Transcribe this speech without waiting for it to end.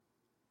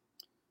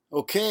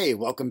Okay,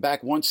 welcome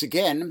back once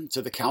again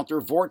to the Counter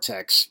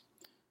Vortex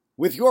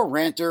with your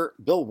ranter,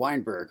 Bill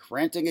Weinberg,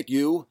 ranting at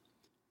you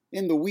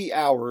in the wee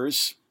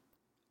hours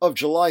of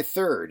July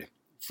 3rd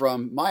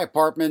from my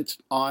apartment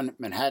on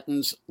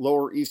Manhattan's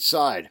Lower East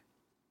Side.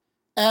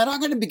 And I'm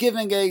going to be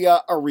giving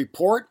a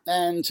report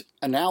and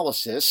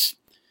analysis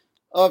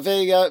of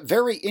a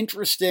very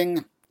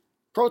interesting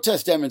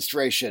protest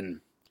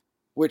demonstration,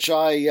 which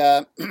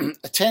I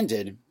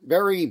attended.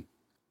 Very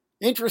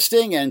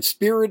interesting and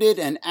spirited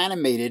and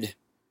animated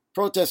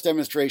protest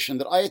demonstration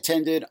that I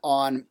attended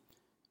on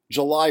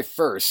July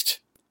 1st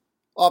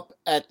up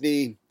at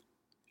the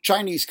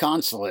Chinese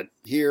consulate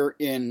here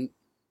in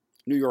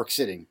New York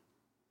City,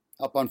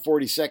 up on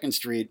 42nd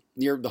Street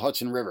near the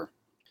Hudson River.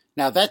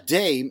 Now that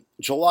day,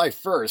 July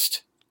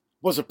 1st,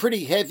 was a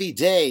pretty heavy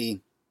day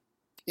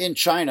in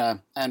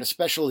China and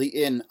especially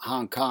in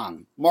Hong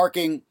Kong,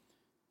 marking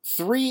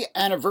 3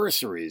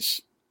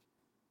 anniversaries.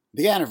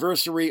 The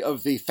anniversary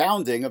of the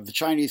founding of the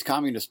Chinese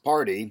Communist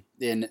Party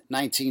in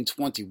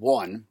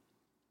 1921,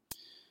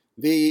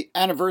 the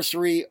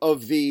anniversary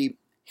of the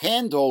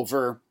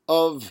handover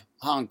of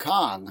Hong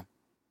Kong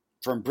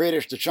from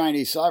British to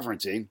Chinese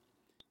sovereignty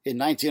in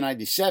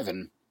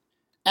 1997,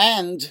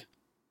 and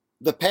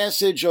the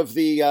passage of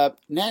the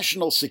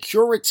National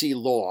Security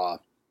Law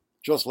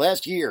just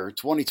last year,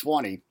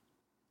 2020,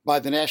 by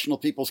the National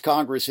People's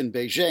Congress in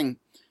Beijing,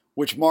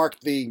 which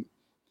marked the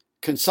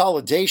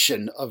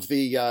consolidation of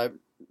the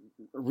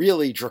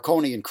really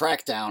draconian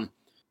crackdown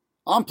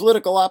on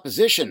political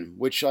opposition,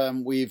 which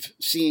we've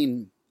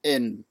seen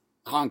in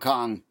Hong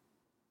Kong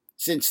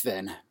since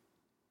then.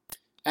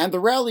 And the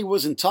rally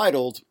was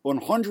entitled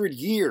 100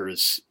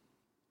 Years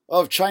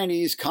of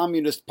Chinese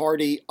Communist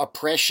Party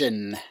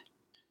Oppression,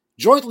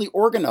 jointly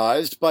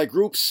organized by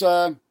groups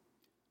of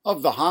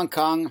the Hong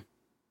Kong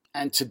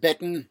and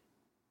Tibetan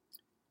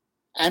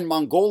and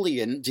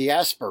Mongolian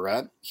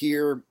diaspora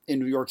here in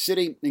New York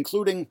City,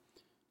 including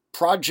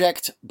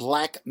Project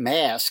Black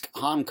Mask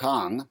Hong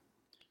Kong,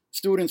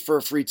 Students for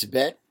a Free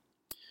Tibet,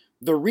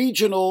 the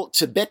Regional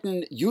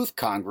Tibetan Youth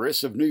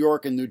Congress of New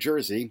York and New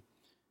Jersey,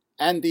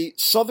 and the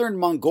Southern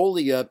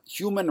Mongolia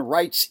Human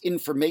Rights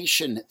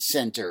Information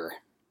Center.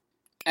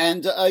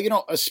 And,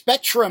 a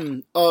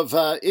spectrum of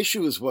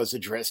issues was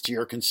addressed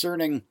here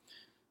concerning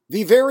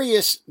the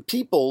various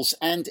peoples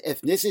and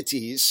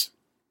ethnicities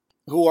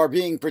who are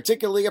being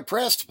particularly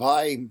oppressed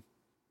by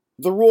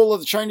the rule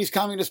of the Chinese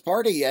Communist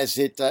Party as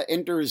it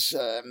enters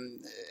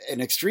an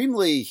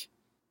extremely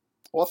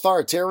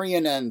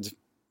authoritarian and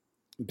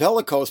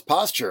bellicose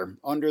posture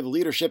under the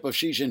leadership of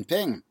Xi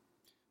Jinping.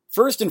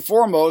 First and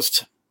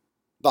foremost,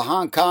 the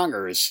Hong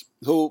Kongers,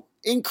 who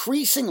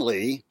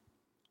increasingly,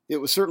 it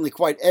was certainly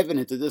quite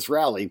evident at this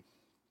rally,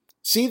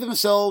 see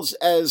themselves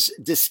as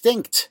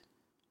distinct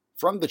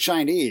from the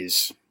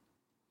Chinese.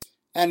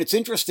 And it's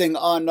interesting,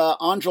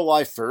 on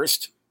July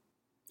 1st,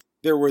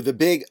 there were the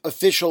big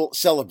official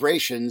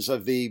celebrations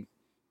of the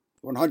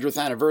 100th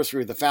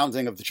anniversary of the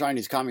founding of the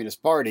Chinese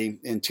Communist Party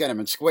in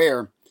Tiananmen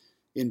Square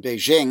in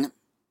Beijing,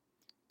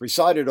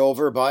 presided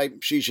over by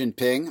Xi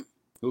Jinping,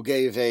 who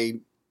gave a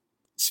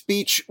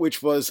speech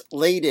which was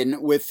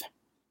laden with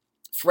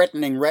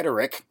threatening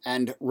rhetoric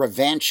and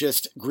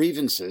revanchist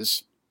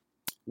grievances.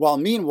 While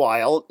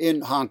meanwhile,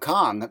 in Hong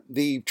Kong,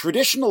 the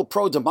traditional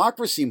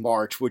pro-democracy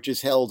march, which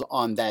is held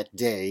on that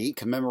day,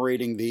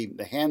 commemorating the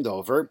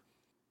handover,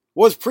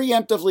 was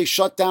preemptively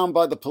shut down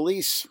by the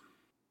police,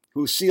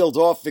 who sealed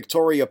off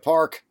Victoria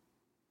Park,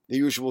 the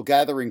usual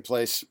gathering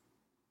place,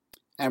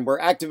 and where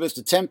activists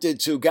attempted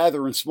to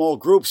gather in small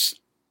groups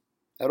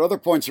at other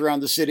points around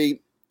the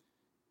city,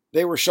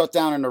 they were shut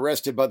down and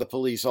arrested by the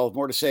police. I'll have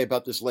more to say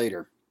about this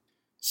later.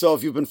 So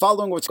if you've been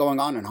following what's going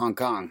on in Hong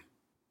Kong,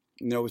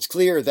 it's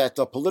clear that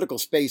the political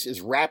space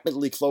is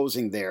rapidly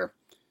closing there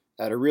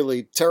at a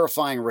really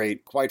terrifying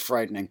rate, quite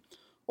frightening.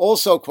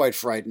 Also quite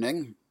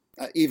frightening,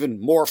 even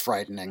more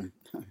frightening,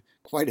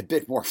 quite a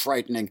bit more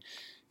frightening,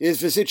 is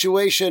the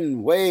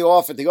situation way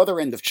off at the other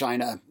end of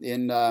China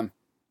in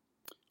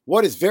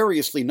what is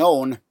variously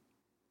known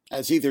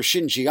as either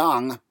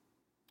Xinjiang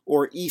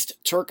or East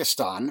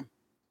Turkestan,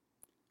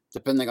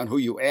 depending on who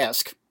you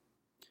ask,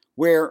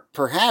 where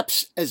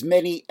perhaps as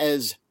many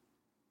as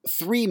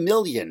 3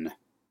 million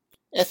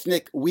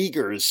ethnic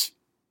Uyghurs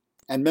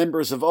and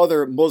members of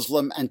other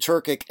Muslim and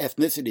Turkic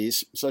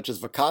ethnicities, such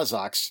as the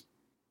Kazakhs,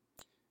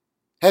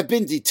 have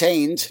been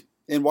detained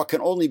in what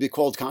can only be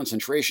called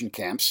concentration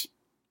camps.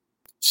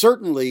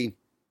 Certainly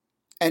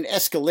an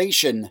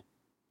escalation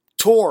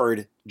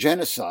toward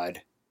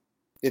genocide,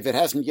 if it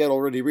hasn't yet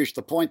already reached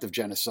the point of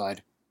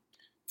genocide.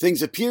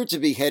 Things appear to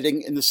be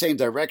heading in the same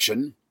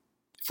direction,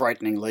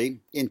 frighteningly,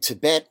 in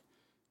Tibet,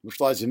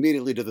 which lies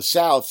immediately to the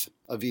south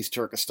of East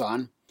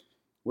Turkestan,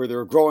 where there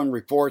are growing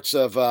reports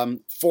of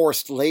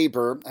forced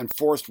labor and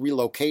forced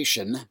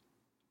relocation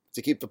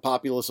to keep the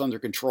populace under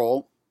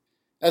control,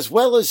 as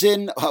well as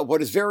in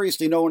what is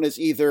variously known as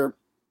either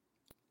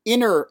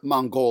Inner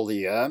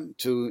Mongolia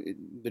to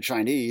the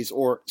Chinese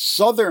or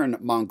Southern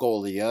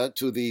Mongolia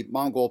to the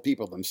Mongol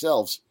people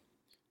themselves,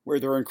 where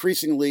there are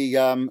increasingly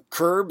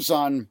curbs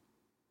on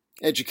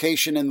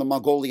education in the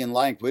Mongolian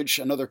language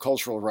and other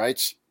cultural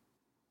rights,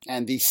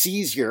 and the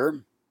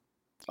seizure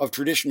of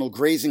traditional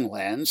grazing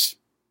lands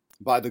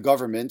by the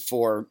government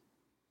for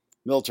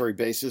military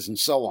bases and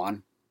so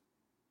on,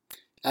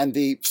 and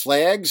the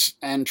flags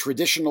and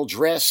traditional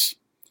dress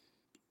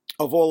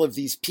of all of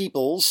these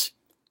peoples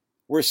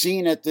were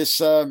seen at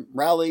this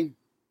rally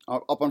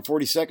up on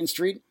 42nd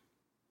Street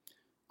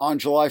on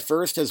July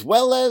 1st, as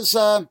well as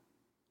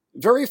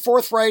very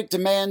forthright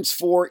demands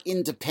for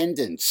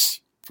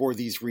independence for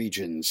these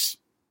regions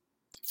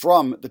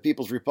from the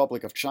People's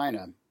Republic of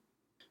China.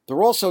 There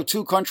are also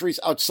two countries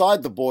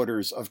outside the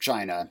borders of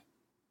China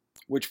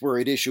which were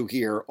at issue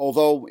here,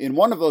 although in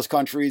one of those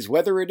countries,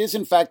 whether it is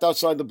in fact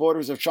outside the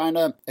borders of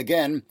China,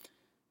 again,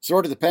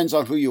 sort of depends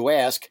on who you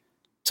ask,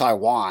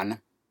 Taiwan,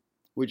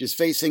 which is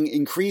facing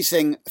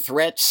increasing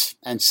threats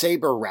and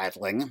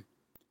saber-rattling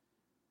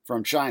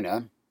from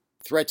China,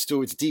 threats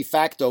to its de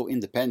facto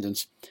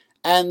independence,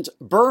 and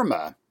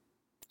Burma.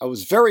 I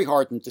was very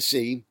heartened to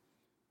see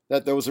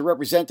that there was a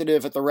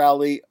representative at the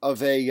rally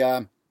of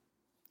a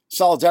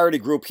solidarity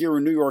group here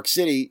in New York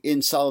City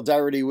in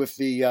solidarity with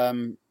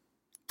the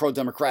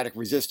pro-democratic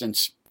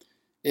resistance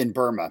in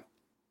Burma,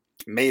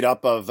 made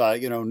up of,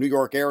 New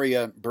York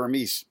area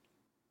Burmese.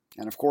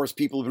 And of course,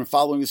 people who've been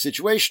following the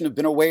situation have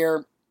been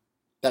aware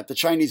that the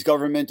Chinese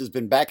government has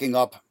been backing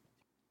up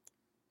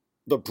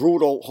the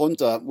brutal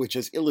junta, which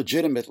has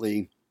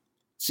illegitimately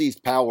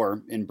seized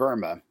power in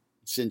Burma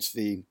since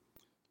the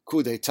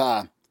coup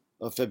d'etat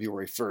of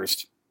February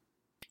 1st.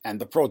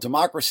 And the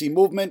pro-democracy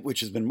movement,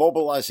 which has been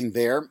mobilizing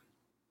there,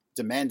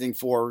 demanding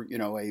for,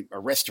 a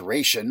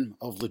restoration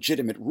of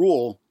legitimate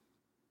rule,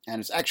 and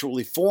has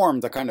actually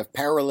formed a kind of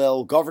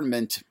parallel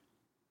government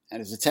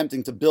and is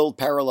attempting to build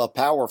parallel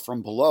power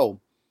from below,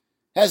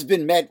 has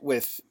been met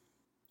with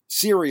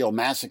serial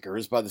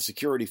massacres by the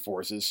security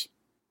forces,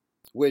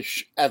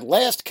 which at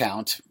last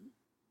count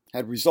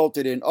had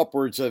resulted in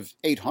upwards of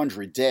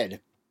 800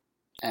 dead.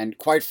 And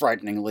quite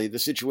frighteningly, the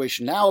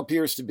situation now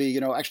appears to be,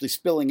 actually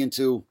spilling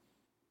into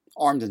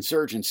armed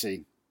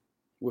insurgency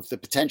with the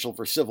potential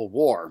for civil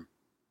war,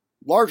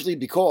 largely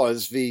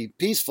because the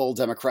peaceful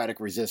democratic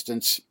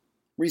resistance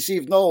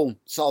received no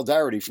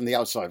solidarity from the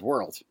outside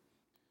world.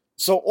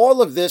 So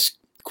all of this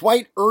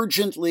quite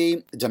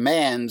urgently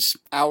demands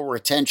our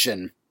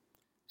attention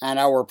and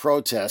our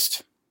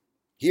protest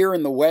here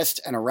in the West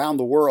and around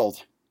the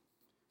world.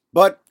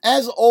 But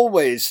as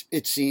always,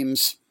 it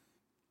seems,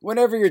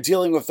 whenever you're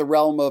dealing with the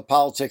realm of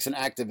politics and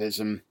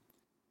activism,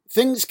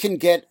 things can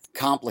get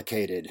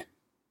complicated.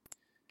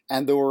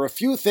 And there were a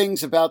few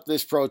things about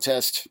this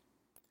protest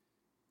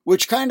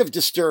which kind of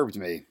disturbed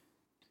me.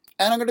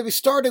 And I'm going to be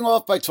starting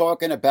off by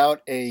talking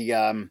about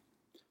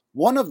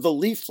one of the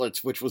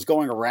leaflets which was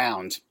going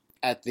around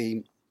at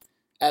the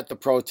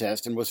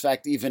protest, and was in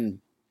fact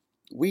even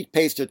wheat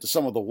pasted to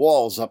some of the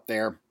walls up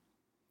there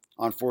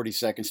on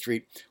 42nd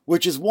Street,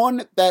 which is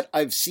one that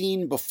I've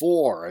seen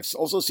before. I've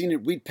also seen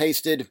it wheat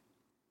pasted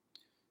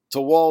to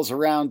walls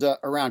around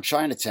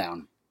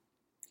Chinatown.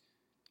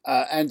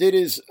 And it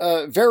is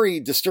very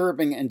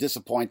disturbing and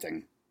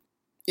disappointing.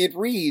 It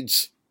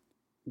reads,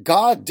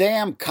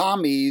 "Goddamn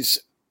commies,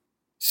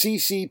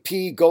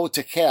 CCP go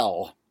to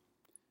hell."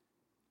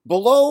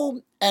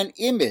 Below, an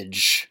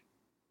image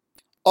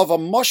of a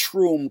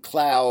mushroom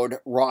cloud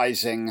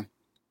rising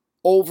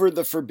over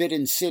the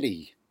Forbidden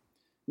City.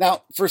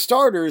 Now, for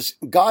starters,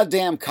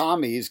 "goddamn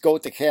commies go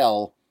to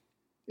hell"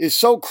 is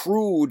so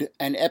crude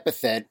an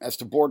epithet as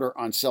to border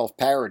on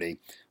self-parody.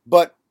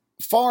 But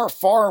far,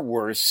 far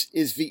worse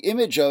is the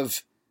image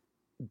of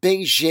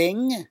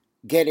Beijing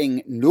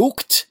getting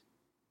nuked.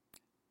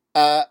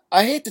 I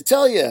hate to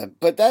tell you,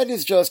 but that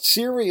is just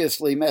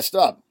seriously messed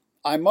up.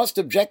 I must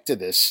object to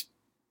this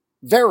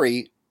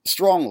very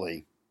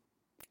strongly.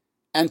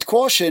 And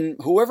caution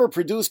whoever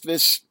produced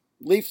this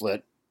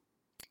leaflet,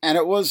 and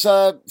it was,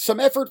 some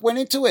effort went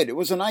into it. It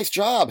was a nice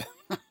job.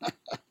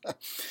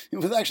 It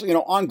was actually,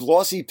 on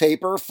glossy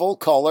paper, full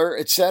color,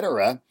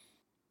 etc.,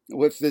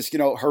 with this,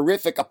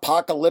 horrific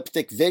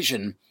apocalyptic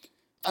vision.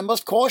 I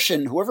must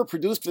caution whoever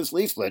produced this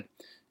leaflet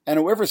and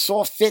whoever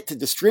saw fit to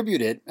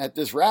distribute it at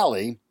this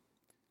rally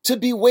to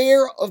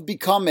beware of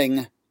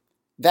becoming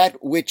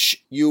that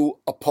which you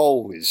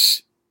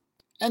oppose,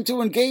 and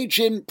to engage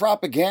in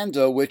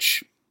propaganda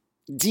which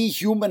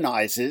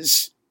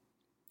dehumanizes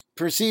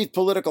perceived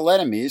political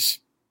enemies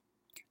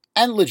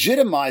and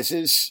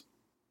legitimizes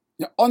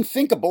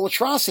unthinkable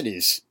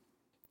atrocities.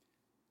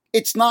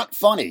 It's not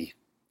funny.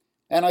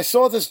 And I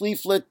saw this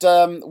leaflet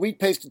wheat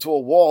pasted to a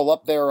wall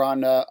up there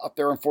on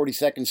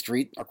 42nd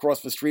Street,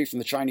 across the street from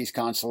the Chinese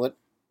consulate,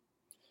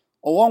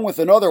 along with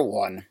another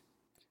one,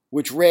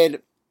 which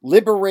read,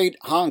 "Liberate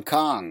Hong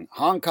Kong.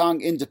 Hong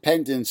Kong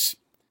independence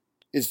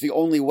is the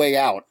only way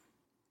out."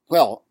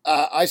 Well,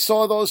 I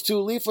saw those two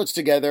leaflets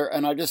together,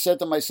 and I just said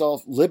to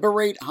myself,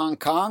 liberate Hong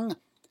Kong?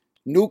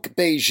 Nuke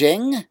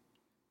Beijing?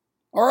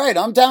 All right,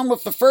 I'm down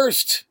with the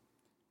first,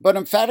 but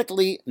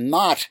emphatically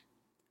not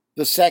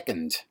the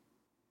second.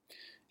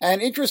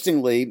 And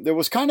interestingly, there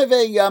was kind of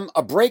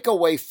a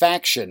breakaway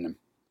faction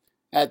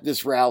at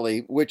this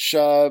rally, which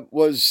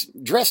was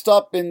dressed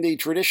up in the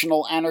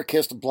traditional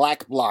anarchist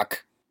black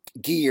bloc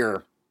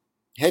gear,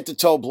 head to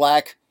toe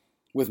black,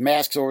 with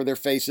masks over their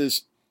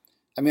faces.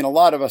 I mean, a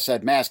lot of us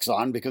had masks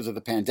on because of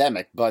the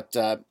pandemic, but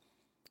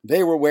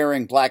they were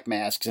wearing black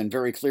masks and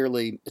very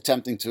clearly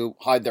attempting to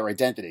hide their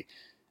identity.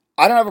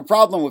 I don't have a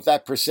problem with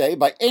that per se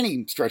by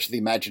any stretch of the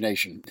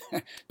imagination,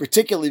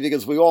 particularly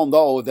because we all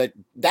know that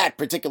that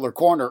particular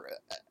corner,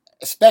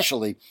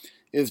 especially,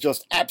 is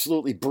just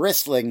absolutely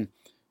bristling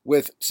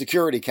with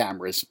security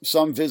cameras,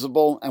 some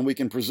visible and we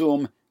can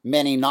presume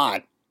many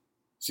not.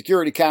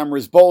 Security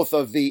cameras both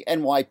of the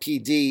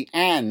NYPD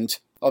and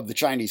of the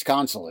Chinese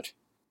consulate.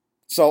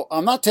 So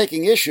I'm not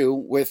taking issue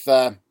with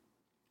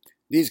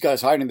these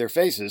guys hiding their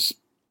faces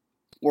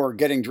or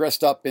getting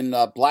dressed up in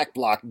black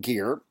bloc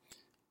gear.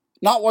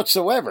 Not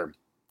whatsoever.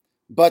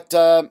 But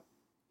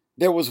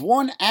there was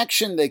one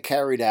action they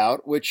carried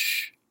out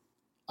which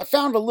I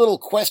found a little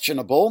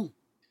questionable,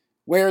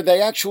 where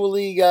they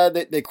actually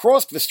they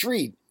crossed the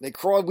street.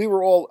 We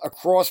were all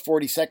across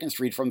 42nd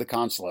Street from the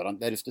consulate,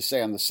 that is to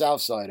say on the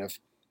south side of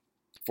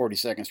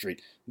 42nd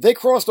Street. They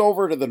crossed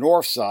over to the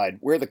north side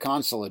where the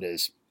consulate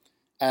is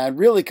and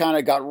really kind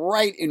of got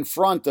right in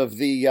front of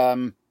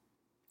the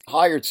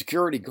hired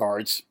security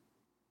guards,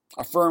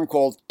 a firm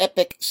called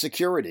Epic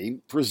Security,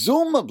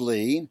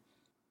 presumably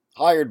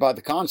hired by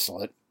the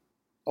consulate,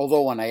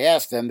 although when I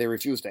asked them, they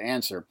refused to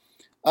answer.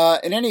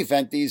 In any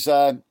event, these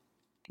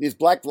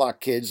black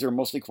bloc kids, they're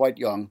mostly quite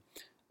young,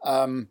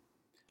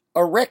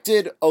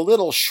 erected a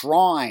little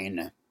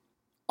shrine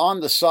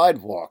on the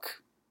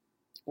sidewalk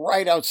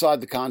right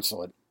outside the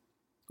consulate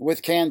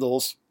with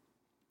candles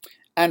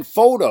and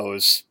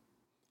photos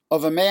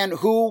of a man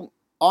who,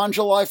 on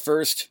July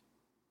 1st,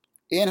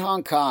 in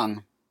Hong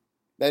Kong,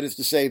 that is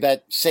to say,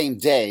 that same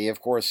day, of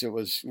course, it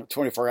was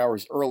 24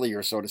 hours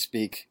earlier, so to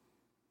speak,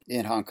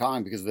 in Hong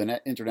Kong because of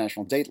the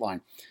international dateline,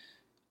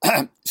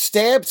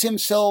 stabbed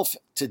himself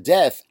to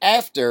death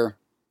after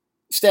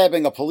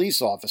stabbing a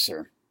police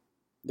officer.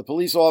 The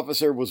police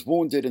officer was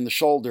wounded in the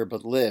shoulder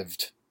but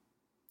lived.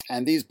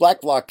 And these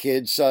black bloc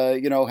kids,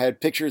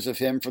 had pictures of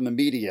him from the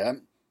media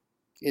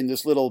in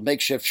this little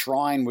makeshift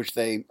shrine which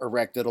they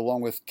erected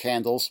along with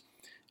candles.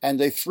 And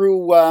they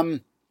threw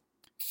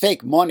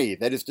fake money,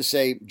 that is to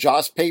say,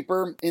 joss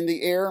paper in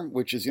the air,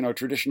 which is,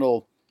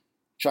 traditional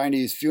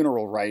Chinese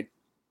funeral rite,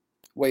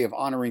 way of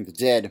honoring the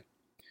dead.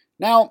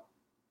 Now,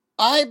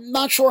 I'm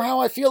not sure how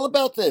I feel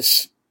about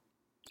this.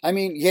 I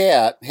mean,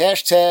 yeah,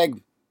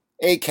 hashtag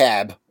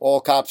ACAB, all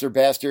cops are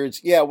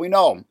bastards. Yeah, we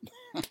know.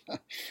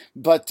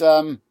 But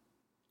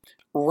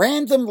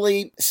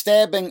randomly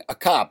stabbing a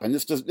cop, and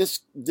this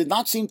did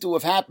not seem to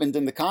have happened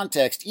in the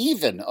context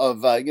even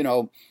of,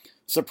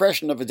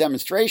 suppression of a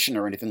demonstration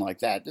or anything like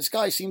that. This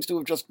guy seems to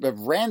have just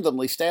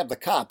randomly stabbed the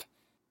cop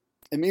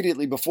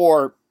immediately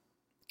before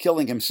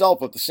killing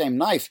himself with the same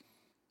knife.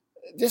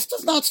 This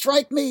does not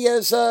strike me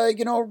as,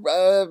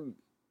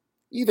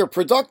 either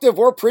productive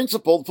or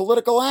principled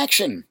political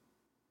action.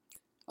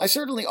 I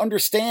certainly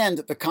understand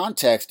the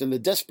context and the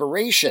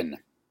desperation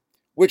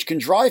which can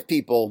drive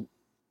people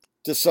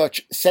to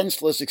such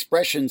senseless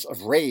expressions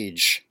of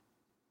rage,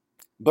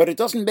 but it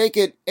doesn't make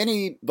it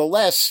any the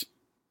less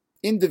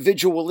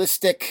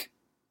individualistic,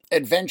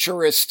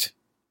 adventurist,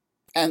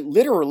 and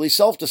literally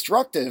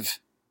self-destructive.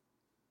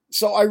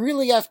 So I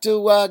really have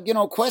to,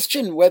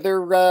 question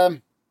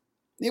whether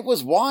it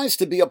was wise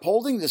to be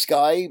upholding this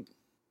guy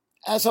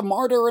as a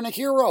martyr and a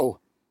hero.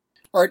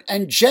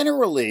 And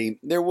generally,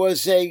 there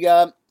was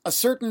a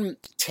certain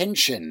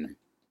tension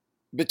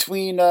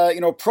between,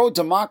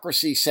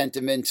 pro-democracy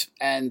sentiment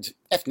and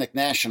ethnic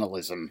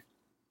nationalism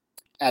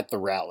at the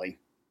rally.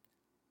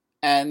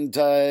 And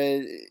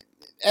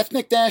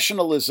ethnic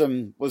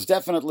nationalism was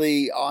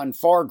definitely on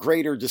far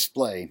greater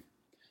display.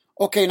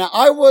 Okay, now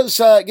I was,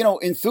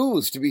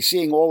 enthused to be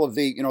seeing all of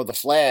the, the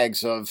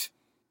flags of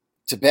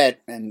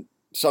Tibet and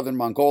Southern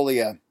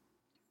Mongolia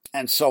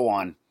and so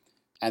on,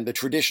 and the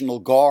traditional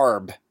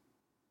garb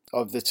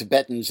of the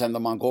Tibetans and the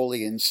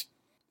Mongolians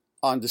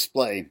on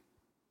display.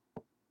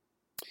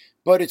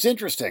 But it's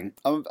interesting,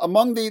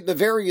 among the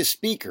various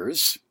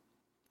speakers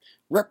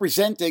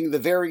representing the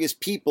various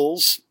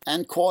peoples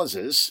and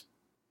causes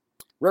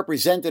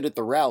represented at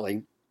the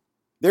rally,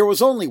 there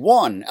was only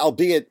one,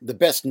 albeit the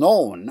best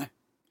known,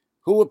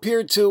 who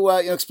appeared to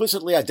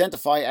explicitly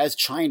identify as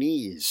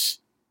Chinese.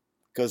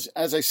 Because,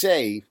 as I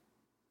say,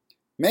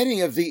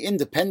 many of the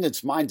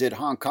independence-minded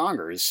Hong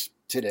Kongers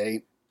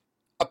today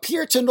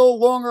appear to no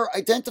longer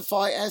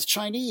identify as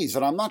Chinese,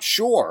 and I'm not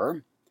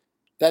sure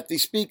that the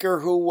speaker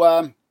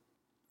who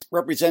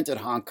represented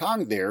Hong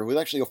Kong there, who was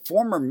actually a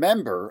former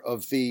member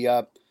of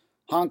the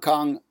Hong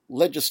Kong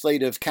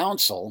Legislative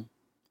Council,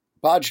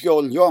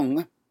 Bajio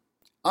Leung,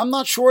 I'm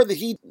not sure that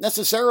he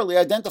necessarily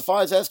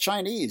identifies as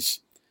Chinese.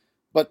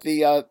 But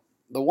the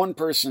one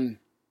person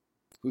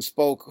who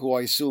spoke, who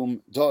I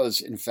assume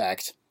does, in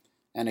fact,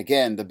 and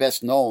again, the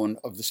best known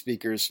of the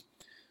speakers,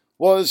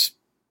 was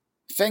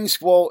Feng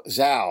Shuo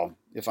Zhao,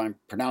 if I'm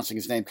pronouncing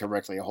his name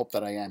correctly, I hope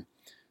that I am,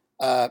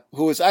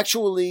 who is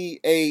actually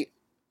a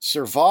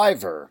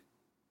survivor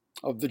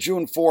of the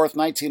June 4th,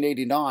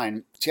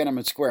 1989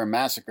 Tiananmen Square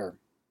massacre.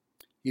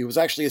 He was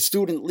actually a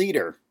student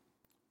leader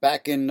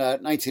back in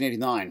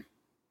 1989,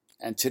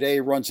 and today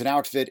runs an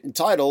outfit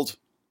entitled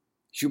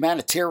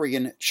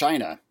Humanitarian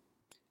China.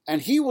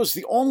 And he was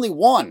the only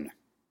one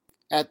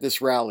at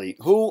this rally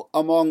who,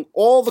 among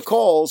all the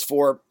calls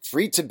for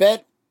free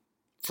Tibet,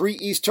 free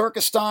East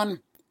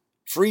Turkestan,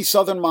 free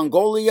Southern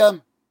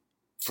Mongolia,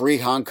 free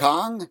Hong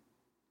Kong,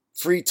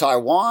 free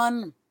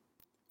Taiwan,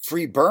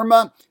 free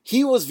Burma,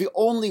 he was the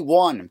only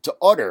one to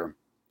utter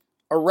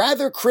a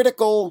rather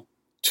critical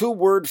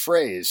two-word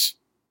phrase,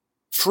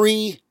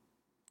 free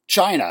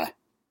China.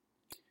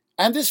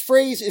 And this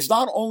phrase is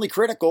not only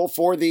critical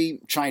for the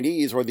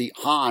Chinese or the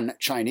Han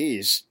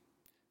Chinese,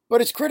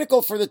 but it's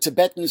critical for the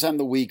Tibetans and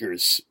the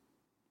Uyghurs,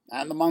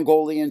 and the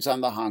Mongolians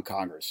and the Hong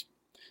Kongers.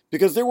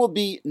 Because there will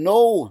be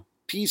no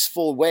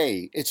peaceful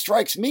way, it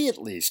strikes me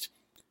at least,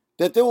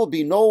 that there will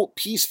be no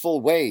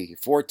peaceful way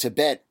for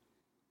Tibet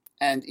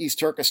and East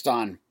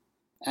Turkestan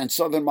and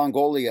Southern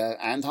Mongolia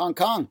and Hong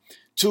Kong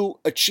to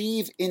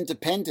achieve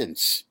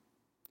independence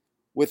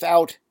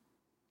without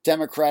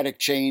democratic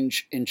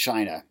change in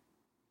China.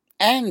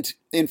 And,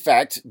 in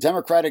fact,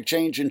 democratic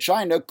change in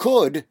China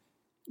could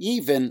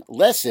even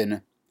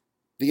lessen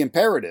the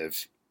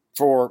imperative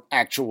for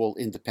actual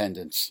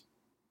independence.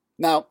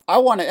 Now, I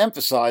want to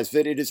emphasize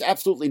that it is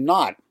absolutely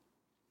not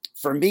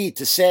for me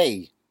to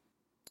say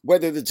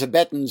whether the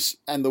Tibetans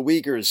and the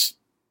Uyghurs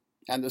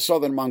and the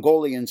Southern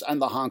Mongolians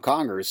and the Hong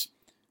Kongers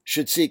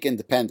should seek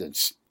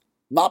independence.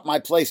 Not my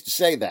place to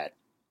say that.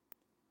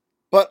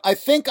 But I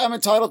think I'm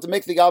entitled to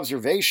make the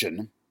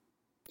observation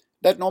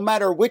that no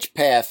matter which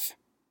path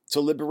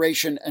to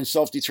liberation and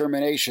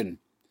self-determination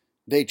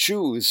they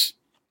choose,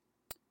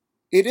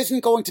 it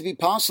isn't going to be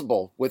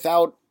possible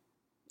without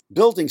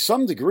building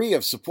some degree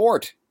of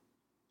support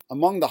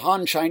among the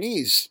Han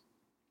Chinese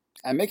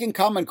and making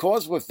common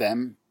cause with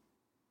them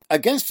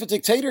against the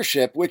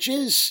dictatorship, which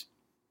is,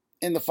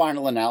 in the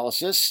final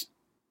analysis,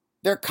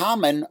 their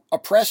common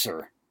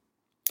oppressor.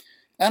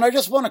 And I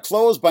just want to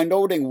close by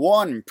noting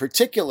one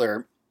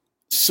particular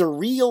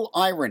surreal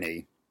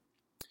irony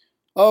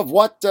of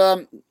what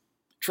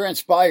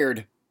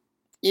transpired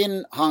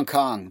in Hong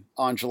Kong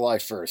on July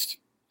 1st,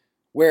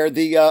 where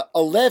the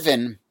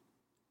 11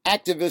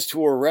 activists who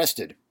were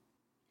arrested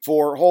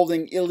for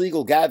holding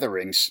illegal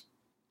gatherings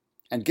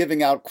and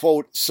giving out,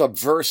 quote,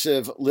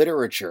 subversive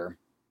literature,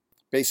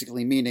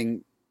 basically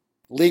meaning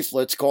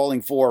leaflets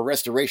calling for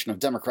restoration of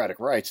democratic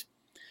rights,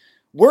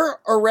 were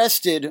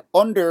arrested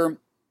under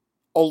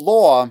a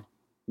law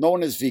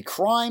known as the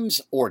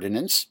Crimes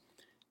Ordinance,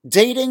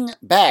 dating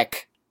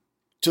back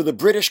to the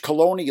British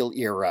colonial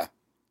era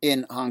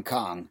in Hong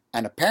Kong,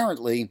 and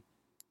apparently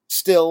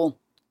still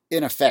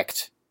in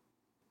effect.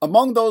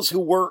 Among those who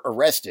were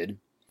arrested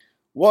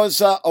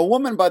was a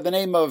woman by the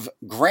name of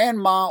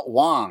Grandma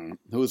Wang,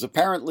 who is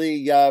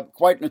apparently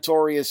quite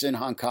notorious in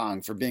Hong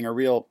Kong for being a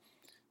real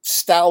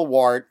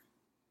stalwart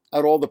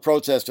at all the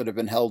protests that have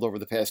been held over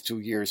the past 2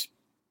 years.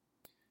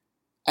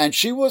 And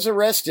she was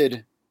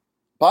arrested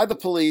by the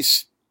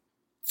police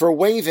for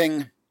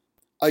waving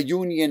a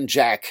Union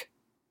Jack,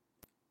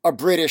 a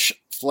British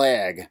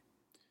flag.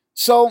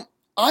 So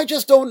I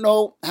just don't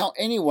know how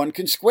anyone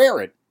can square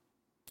it.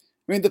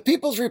 I mean, the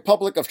People's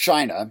Republic of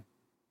China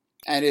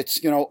and its,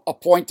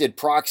 appointed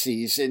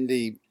proxies in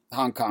the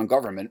Hong Kong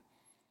government,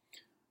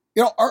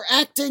 are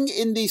acting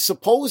in the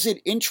supposed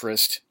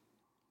interest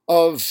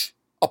of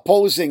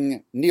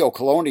opposing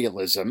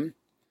neocolonialism,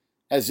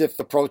 as if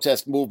the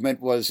protest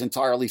movement was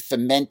entirely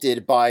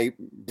fomented by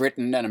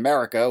Britain and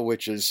America,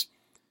 which is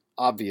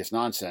obvious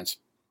nonsense,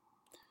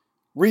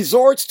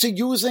 resorts to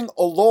using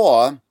a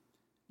law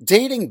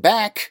dating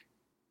back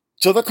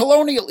to the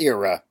colonial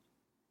era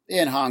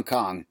in Hong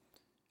Kong,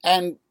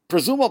 and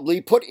presumably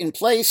put in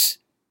place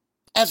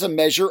as a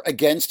measure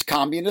against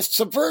communist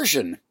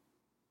subversion.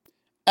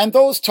 And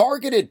those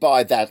targeted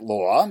by that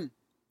law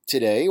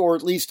today, or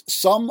at least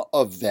some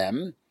of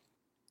them,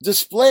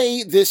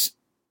 display this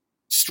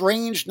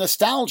strange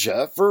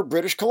nostalgia for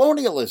British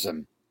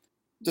colonialism,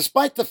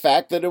 despite the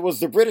fact that it was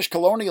the British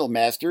colonial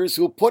masters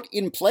who put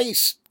in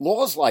place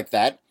laws like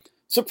that,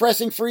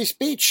 suppressing free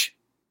speech,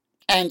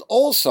 and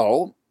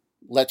also,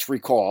 let's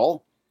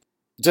recall,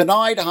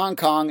 denied Hong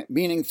Kong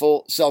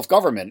meaningful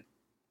self-government,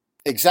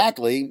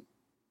 exactly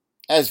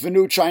as the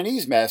new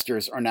Chinese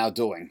masters are now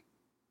doing.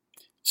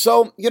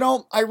 So,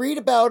 I read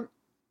about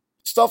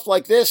stuff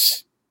like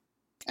this,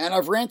 and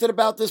I've ranted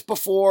about this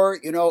before.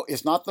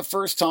 It's not the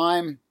first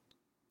time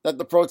that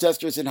the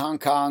protesters in Hong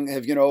Kong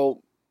have,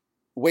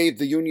 waved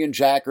the Union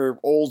Jack or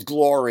Old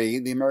Glory,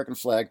 the American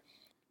flag.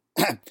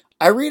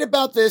 I read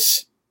about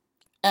this,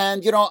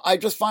 and, I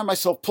just find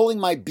myself pulling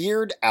my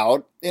beard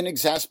out in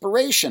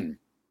exasperation.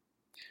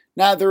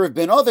 Now, there have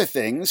been other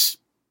things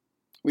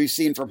we've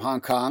seen from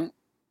Hong Kong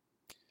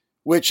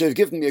which have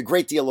given me a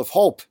great deal of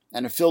hope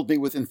and have filled me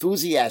with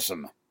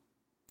enthusiasm,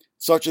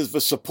 such as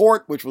the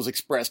support which was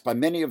expressed by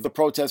many of the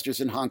protesters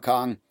in Hong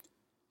Kong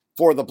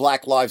for the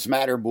Black Lives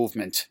Matter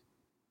movement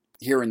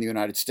here in the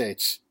United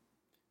States.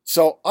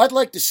 So I'd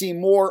like to see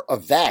more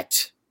of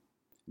that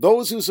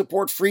those who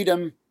support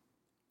freedom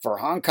for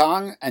Hong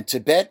Kong and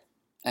Tibet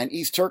and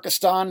East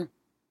Turkestan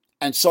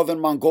and Southern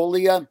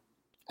Mongolia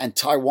and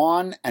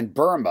Taiwan and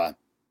Burma,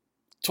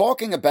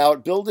 talking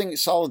about building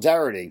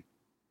solidarity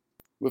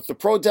with the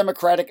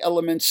pro-democratic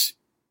elements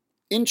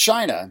in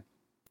China,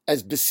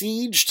 as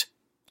besieged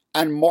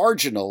and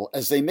marginal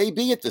as they may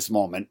be at this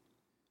moment,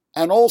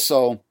 and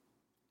also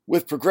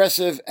with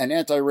progressive and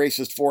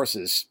anti-racist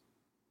forces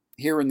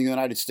here in the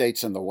United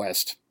States and the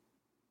West.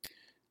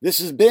 This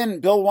has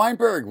been Bill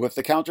Weinberg with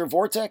The Counter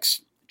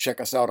Vortex.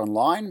 Check us out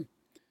online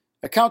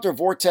at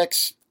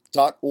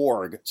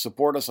countervortex.org.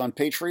 Support us on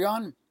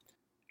Patreon.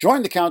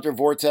 Join the Counter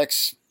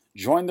Vortex,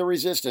 join the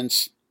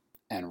resistance,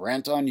 and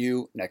rant on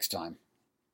you next time.